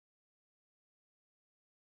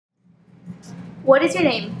What is your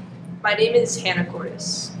name? My name is Hannah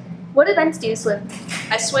Cordes. What events do you swim?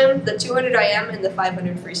 I swim the 200 IM and the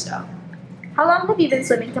 500 freestyle. How long have you been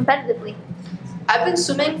swimming competitively? I've been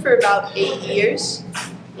swimming for about 8 years.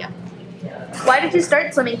 Yeah. Why did you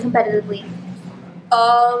start swimming competitively?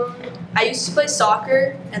 I used to play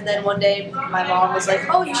soccer, and then one day my mom was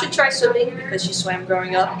like, "Oh, you should try swimming," because she swam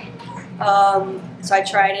growing up. So I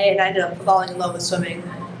tried it, and I ended up falling in love with swimming.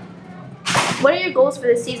 What are your goals for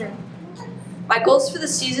this season? My goals for the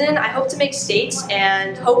season, I hope to make states,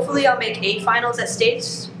 and hopefully I'll make 8 finals at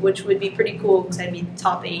states, which would be pretty cool because I'd be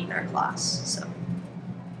top 8 in our class. So.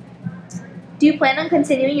 Do you plan on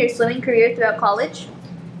continuing your swimming career throughout college?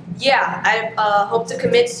 Yeah, I hope to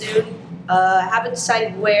commit soon. I haven't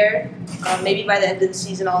decided where. Maybe by the end of the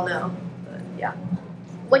season I'll know. But yeah.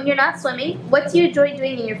 When you're not swimming, what do you enjoy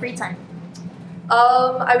doing in your free time?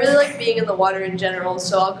 I really like being in the water in general,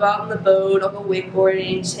 so I'll go out on the boat, I'll go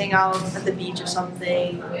wakeboarding, just hang out at the beach or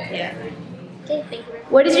something. Yeah. Okay, thank you.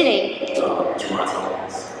 What is your name? Jamar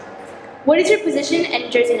Thompkins. What is your position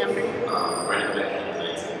and jersey number? Running back and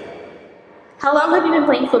playing team. How long have you been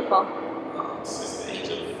playing football? Since the age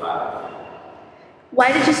of 5.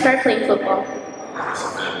 Why did you start playing football? It's a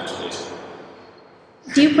family tradition.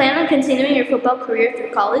 Do you plan on continuing your football career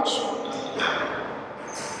through college?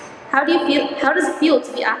 How does it feel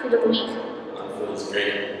to be Athlete of the Week? It feels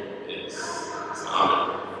great. It's an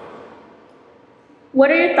honor. What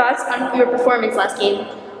are your thoughts on your performance last game?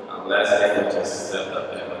 Last game, I just stepped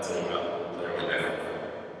up and my team out there with that.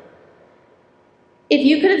 If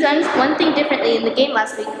you could have done one thing differently in the game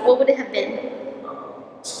last week, what would it have been?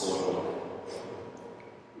 Score.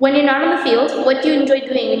 When you're not on the field, what do you enjoy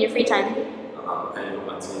doing in your free time?